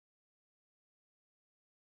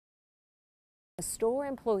A store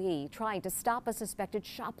employee trying to stop a suspected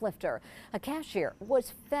shoplifter. A cashier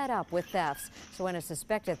was fed up with thefts, so when a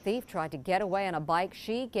suspected thief tried to get away on a bike,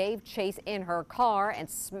 she gave chase in her car and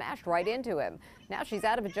smashed right into him. Now she's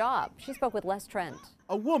out of a job. She spoke with Les Trent.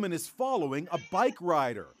 A woman is following a bike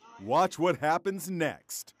rider. Watch what happens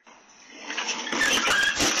next.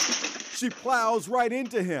 She plows right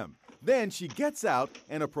into him. Then she gets out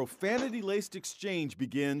and a profanity-laced exchange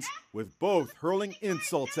begins with both hurling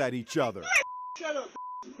insults at each other. Shut up.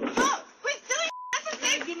 Oh, wait,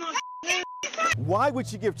 silly. Why would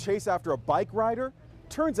she give chase after a bike rider?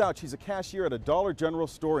 Turns out she's a cashier at a Dollar General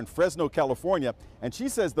store in Fresno, California, and she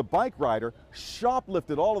says the bike rider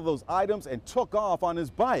shoplifted all of those items and took off on his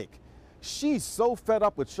bike. She's so fed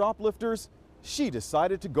up with shoplifters, she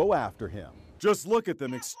decided to go after him. Just look at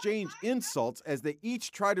them exchange insults as they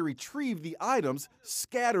each try to retrieve the items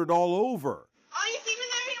scattered all over. Oh, you see me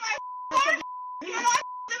living in my car? You know I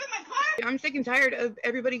live in my car? I'm sick and tired of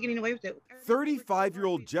everybody getting away with it.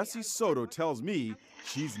 35-year-old Jessie Soto tells me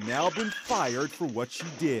she's now been fired for what she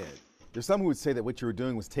did. There's some who would say that what you were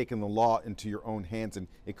doing was taking the law into your own hands, and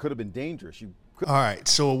it could have been dangerous. All right,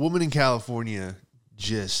 so a woman in California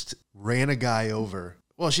just ran a guy over.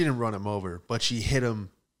 Well, she didn't run him over, but she hit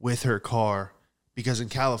him with her car, because in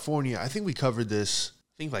California, I think we covered this,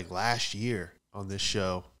 like last year on this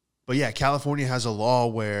show. But yeah, California has a law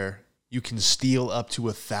where you can steal up to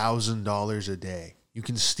 $1,000 a day. You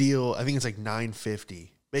can steal, I think it's like $950,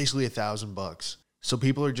 basically $1,000. So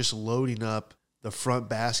people are just loading up the front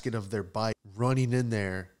basket of their bike, running in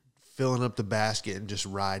there, filling up the basket and just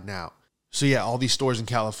riding out. So yeah, all these stores in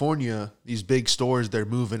California, these big stores, they're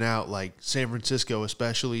moving out, like San Francisco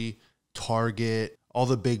especially, Target, all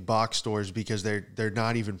the big box stores, because they're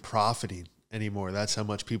not even profiting anymore. That's how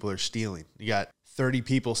much people are stealing. You got 30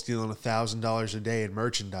 people stealing $1,000 a day in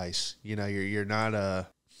merchandise. You know, you're not a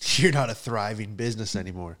thriving business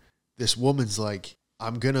anymore. This woman's like,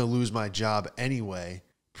 I'm gonna lose my job anyway,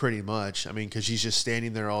 pretty much. I mean, because she's just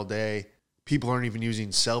standing there all day. People aren't even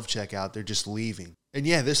using self-checkout. They're just leaving. And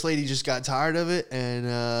yeah, this lady just got tired of it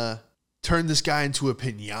and turned this guy into a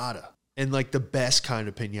piñata. And like the best kind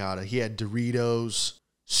of piñata. He had Doritos,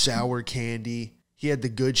 sour candy. He had the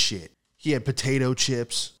good shit. He had potato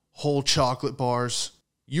chips, whole chocolate bars.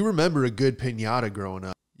 You remember a good piñata growing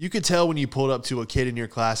up. You could tell when you pulled up to a kid in your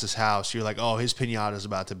class's house, you're like, oh, his piñata is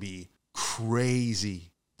about to be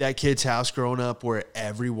crazy. That kid's house growing up where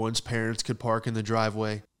everyone's parents could park in the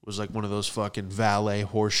driveway was like one of those fucking valet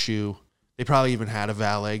horseshoe. They probably even had a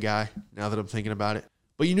valet guy, now that I'm thinking about it.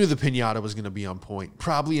 But you knew the piñata was going to be on point.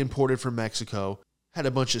 Probably imported from Mexico. Had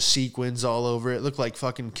a bunch of sequins all over it. Looked like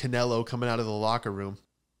fucking Canelo coming out of the locker room.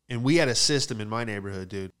 And we had a system in my neighborhood,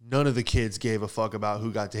 dude. None of the kids gave a fuck about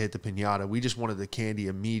who got to hit the piñata. We just wanted the candy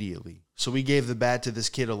immediately. So we gave the bat to this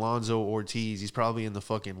kid, Alonzo Ortiz. He's probably in the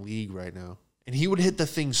fucking league right now. And he would hit the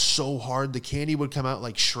thing so hard, the candy would come out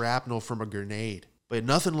like shrapnel from a grenade. But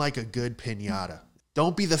nothing like a good piñata.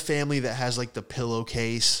 Don't be the family that has like the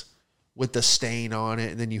pillowcase with the stain on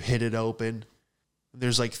it, and then you hit it open. And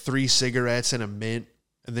there's like 3 cigarettes and a mint.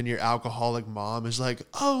 And then your alcoholic mom is like,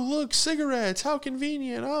 oh, look, cigarettes. How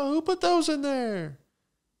convenient. Oh, who put those in there? And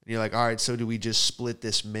you're like, all right, so do we just split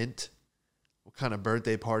this mint? What kind of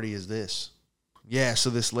birthday party is this? Yeah, so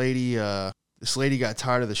this lady got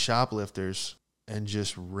tired of the shoplifters and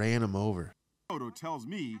just ran them over. Soto tells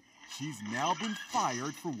me she's now been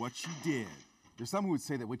fired for what she did. There's some who would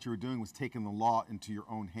say that what you were doing was taking the law into your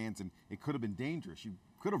own hands, and it could have been dangerous. You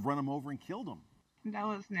could have run him over and killed him. That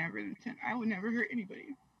was never the intent. I would never hurt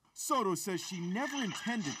anybody. Soto says she never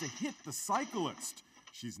intended to hit the cyclist.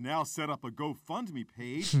 She's now set up a GoFundMe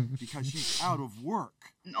page because she's out of work.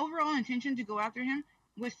 An overall intention to go after him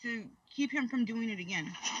was to keep him from doing it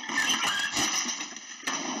again.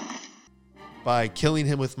 By killing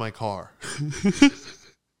him with my car. I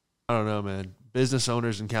don't know, man. Business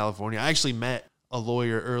owners in California. I actually met a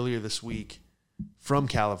lawyer earlier this week from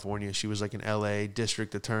California. She was like an LA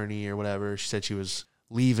district attorney or whatever. She said she was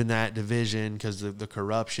leaving that division because of the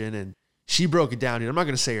corruption. And she broke it down. Dude, I'm not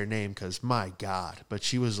going to say her name because my God. But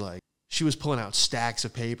she was pulling out stacks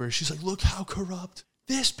of paper. She's like, look how corrupt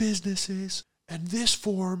this business is. And this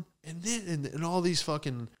form. And this, and all these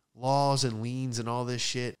fucking laws and liens and all this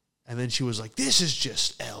shit. And then she was like, this is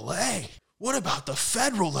just LA. What about the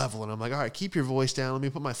federal level? And I'm like, all right, keep your voice down. Let me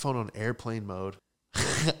put my phone on airplane mode.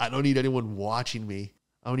 I don't need anyone watching me.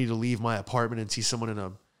 I don't need to leave my apartment and see someone in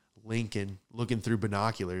a Lincoln looking through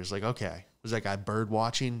binoculars. Like, okay, was that guy bird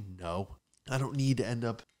watching? No. I don't need to end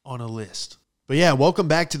up on a list. But yeah, welcome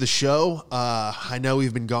back to the show. I know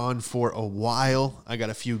we've been gone for a while. I got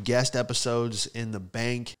a few guest episodes in the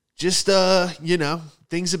bank. just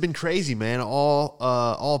things have been crazy, man.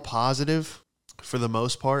 All positive for the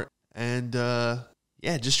most part. And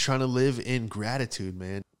just trying to live in gratitude,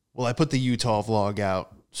 man. Well, I put the Utah vlog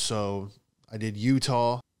out. So I did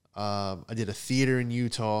Utah. I did a theater in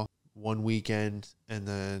Utah one weekend, and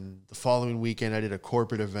then the following weekend I did a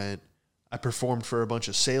corporate event. I performed for a bunch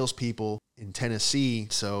of salespeople in Tennessee.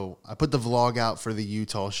 So I put the vlog out for the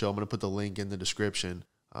Utah show. I'm going to put the link in the description.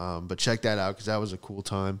 But check that out because that was a cool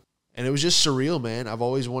time. And it was just surreal, man. I've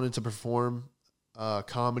always wanted to perform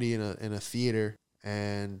comedy in a theater,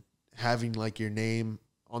 and having like your name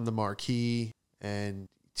on the marquee and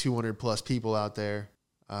 200 plus people out there.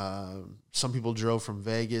 Some people drove from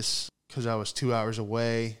Vegas because I was 2 hours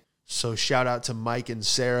away. So shout out to Mike and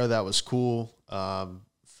Sarah. That was cool.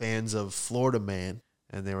 Fans of Florida Man.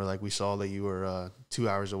 And they were like, we saw that you were 2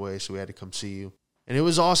 hours away, so we had to come see you. And it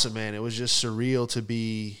was awesome, man. It was just surreal to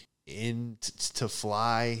be to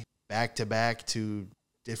fly back to back to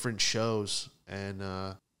different shows and,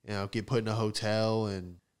 get put in a hotel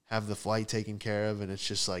and have the flight taken care of. And it's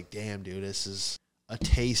just like, damn, dude, this is a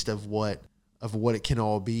taste of what it can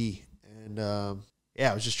all be. And,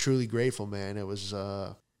 I was just truly grateful, man. It was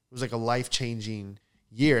like a life-changing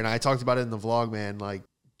year. And I talked about it in the vlog, man. Like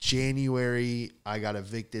January, I got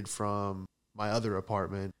evicted from my other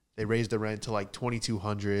apartment. They raised the rent to like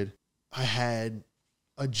 $2,200. I had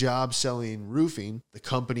a job selling roofing. The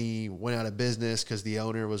company went out of business because the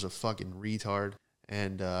owner was a fucking retard,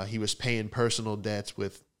 and he was paying personal debts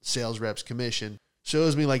with sales reps commission. So it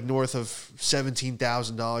was me like north of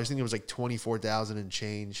 $17,000. I think it was like $24,000 and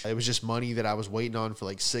change. It was just money that I was waiting on for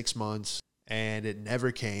like 6 months, and it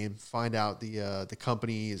never came. Find out the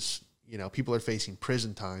company is, people are facing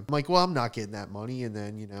prison time. I'm like, well, I'm not getting that money, and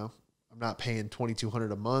then I'm not paying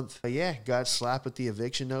 $2,200 a month. But got slapped with the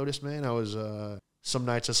eviction notice, man. I was some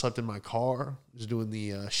nights I slept in my car. I was doing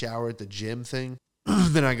the shower at the gym thing.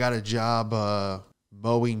 Then I got a job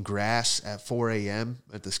mowing grass at 4 a.m.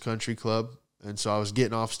 at this country club. And so I was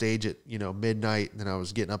getting off stage at, midnight, and then I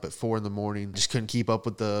was getting up at 4 a.m. Just couldn't keep up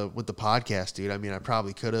with the podcast, dude. I mean, I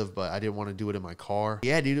probably could have, but I didn't want to do it in my car.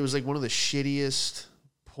 Yeah, dude, it was like one of the shittiest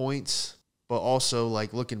points, but also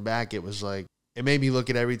like looking back, it was like, it made me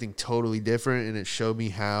look at everything totally different, and it showed me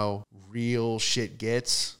how real shit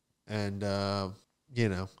gets. And,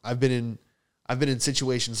 I've been in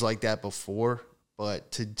situations like that before,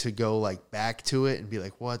 but to go like back to it and be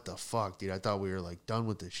like, what the fuck, dude? I thought we were like done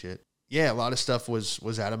with this shit. Yeah, a lot of stuff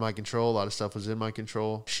was out of my control. A lot of stuff was in my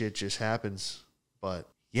control. Shit just happens. But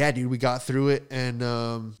yeah, dude, we got through it. And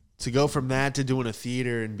to go from that to doing a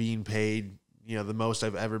theater and being paid, the most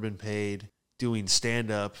I've ever been paid doing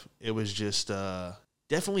stand-up, it was just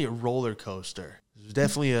definitely a roller coaster. It was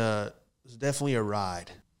definitely a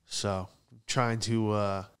ride. So I'm trying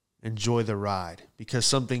to enjoy the ride, because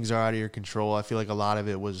some things are out of your control. I feel like a lot of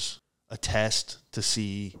it was a test to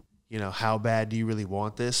see, how bad do you really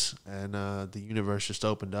want this? And the universe just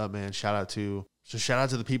opened up, man. Shout out to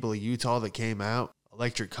the people of Utah that came out.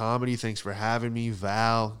 Electric Comedy, thanks for having me.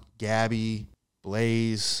 Val, Gabby,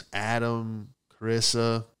 Blaze, Adam,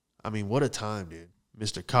 Carissa. I mean, what a time, dude.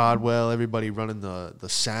 Mr. Codwell, everybody running the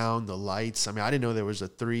sound, the lights. I mean, I didn't know there's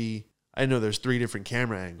 3 different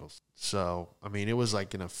camera angles. So, I mean, it was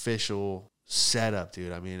like an official setup,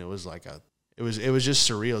 dude. I mean, it was like it was just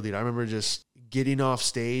surreal, dude. I remember just getting off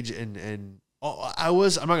stage and I'm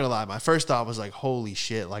not going to lie. My first thought was like, holy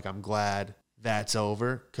shit. Like, I'm glad that's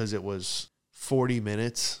over, because it was 40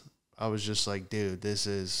 minutes. I was just like, dude, this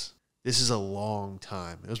is a long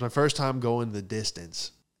time. It was my first time going the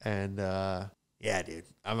distance. And, yeah, dude,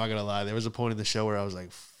 I'm not going to lie. There was a point in the show where I was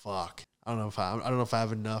like, fuck, I don't know if I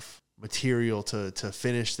have enough material to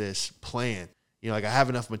finish this plan. Like, I have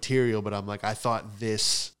enough material, but I'm like, I thought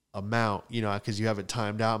this amount, because you have it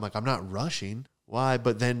timed out. I'm like, I'm not rushing. Why?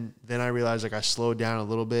 But then I realized, like, I slowed down a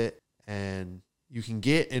little bit, and you can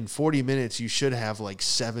get in 40 minutes, you should have like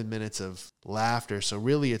 7 minutes of laughter. So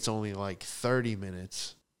really it's only like 30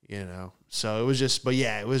 minutes, So it was just, but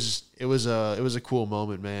yeah, it was a cool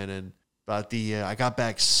moment, man. And about I got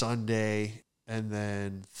back Sunday, and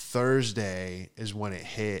then Thursday is when it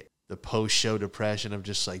hit the post-show depression of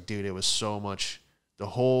just like, dude, it was so much, the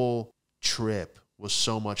whole trip was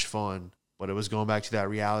so much fun, but it was going back to that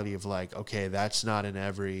reality of like, okay, that's not an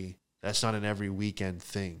every weekend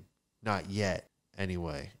thing. Not yet,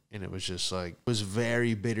 anyway. And it was just like, it was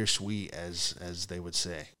very bittersweet, as they would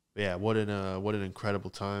say. But yeah, what an incredible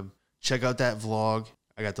time. Check out that vlog.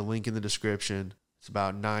 I got the link in the description. It's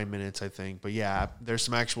about 9 minutes, I think. But yeah, there's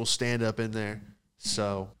some actual stand-up in there.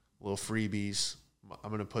 So, little freebies.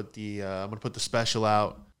 I'm gonna put the special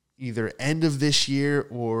out either end of this year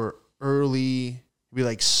or early It'll be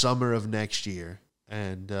like summer of next year.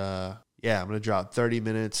 And yeah, I'm going to drop 30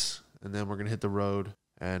 minutes and then we're going to hit the road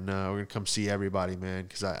and we're going to come see everybody, man.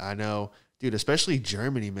 Because I know, dude, especially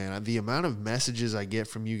Germany, man, the amount of messages I get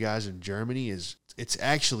from you guys in Germany it's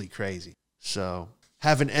actually crazy. So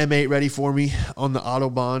have an M8 ready for me on the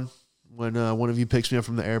Autobahn when one of you picks me up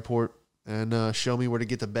from the airport and show me where to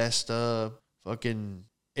get the best fucking...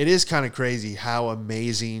 It is kind of crazy how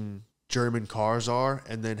amazing German cars are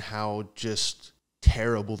and then how just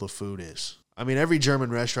terrible the food is. I mean, every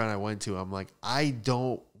German restaurant I went to, I'm like, I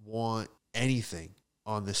don't want anything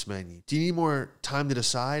on this menu. Do you need more time to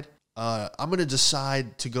decide? I'm going to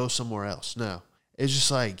decide to go somewhere else. No. It's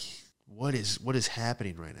just like, what is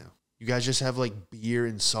happening right now? You guys just have like beer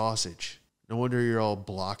and sausage. No wonder you're all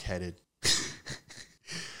blockheaded.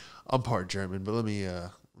 I'm part German, but let me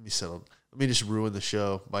settle. Let me just ruin the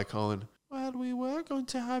show by calling. Well, we were going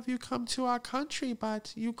to have you come to our country,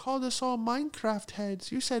 but you called us all Minecraft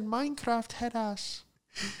heads. You said Minecraft head us.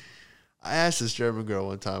 I asked this German girl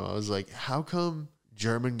one time, I was like, how come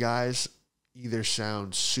German guys either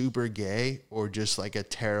sound super gay or just like a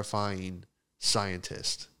terrifying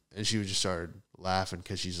scientist? And she just started laughing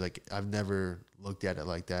because she's like, I've never looked at it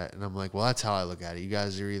like that. And I'm like, well, that's how I look at it. You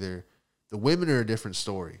guys are either, the women are a different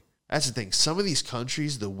story. That's the thing. Some of these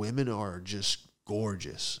countries, the women are just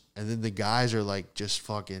gorgeous. And then the guys are like just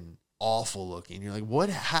fucking awful looking. You're like, what?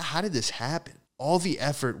 How did this happen? All the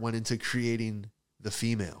effort went into creating the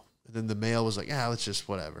female. And then the male was like, let's just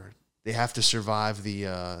whatever. They have to survive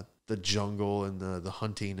the jungle and the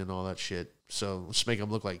hunting and all that shit. So let's make them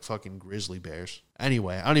look like fucking grizzly bears.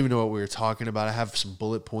 Anyway, I don't even know what we were talking about. I have some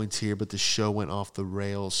bullet points here, but the show went off the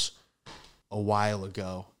rails a while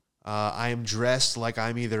ago. I am dressed like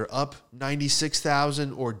I'm either up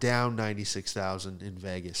 96,000 or down 96,000 in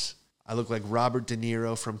Vegas. I look like Robert De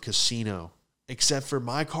Niro from Casino, except for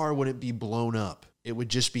my car wouldn't be blown up. It would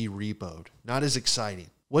just be repoed. Not as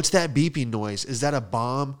exciting. What's that beeping noise? Is that a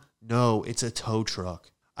bomb? No, it's a tow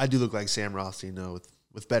truck. I do look like Sam Rothstein, though,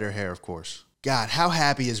 with better hair, of course. God, how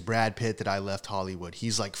happy is Brad Pitt that I left Hollywood?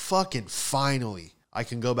 He's like, fucking finally, I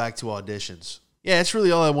can go back to auditions. Yeah, that's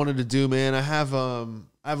really all I wanted to do, man. I have a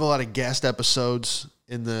lot of guest episodes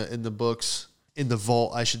in the books, in the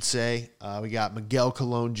vault, I should say. We got Miguel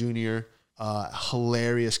Colon Jr.,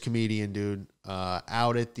 hilarious comedian, dude,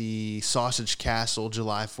 out at the Sausage Castle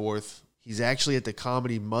July 4th. He's actually at the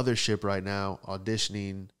Comedy Mothership right now,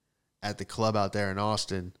 auditioning at the club out there in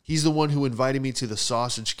Austin. He's the one who invited me to the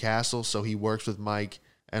Sausage Castle, so he works with Mike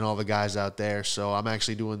and all the guys out there. So I'm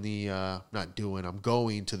actually doing I'm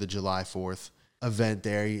going to the July 4th event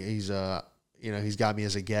there. He's got me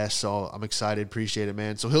as a guest, so I'm excited. Appreciate it,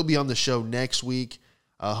 man. So he'll be on the show next week.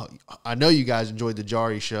 I know you guys enjoyed the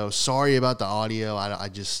Jari show. Sorry about the audio. I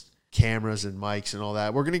just cameras and mics and all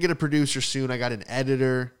that. We're going to get a producer soon. I got an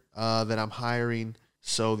editor that I'm hiring,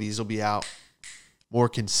 so these will be out more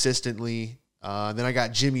consistently. Then I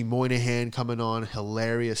got Jimmy Moynihan coming on,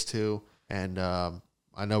 hilarious too. And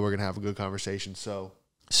I know we're going to have a good conversation. So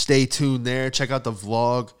stay tuned there. Check out the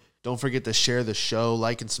vlog. Don't forget to share the show,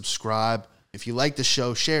 like and subscribe. If you like the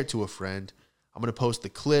show, share it to a friend. I'm going to post the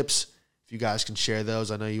clips. If you guys can share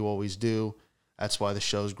those, I know you always do. That's why the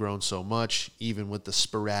show's grown so much, even with the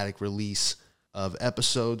sporadic release of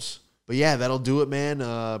episodes. But yeah, that'll do it, man.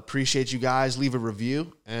 Appreciate you guys. Leave a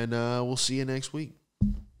review, and we'll see you next week.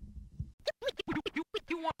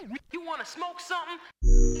 You want to smoke something?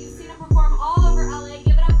 You've seen him perform all over LA.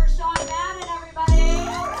 Give it up for Sean Madden, everybody.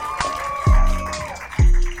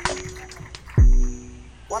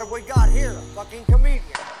 What have we got here? A fucking comedian.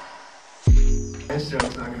 This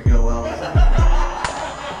joke's not going to go well.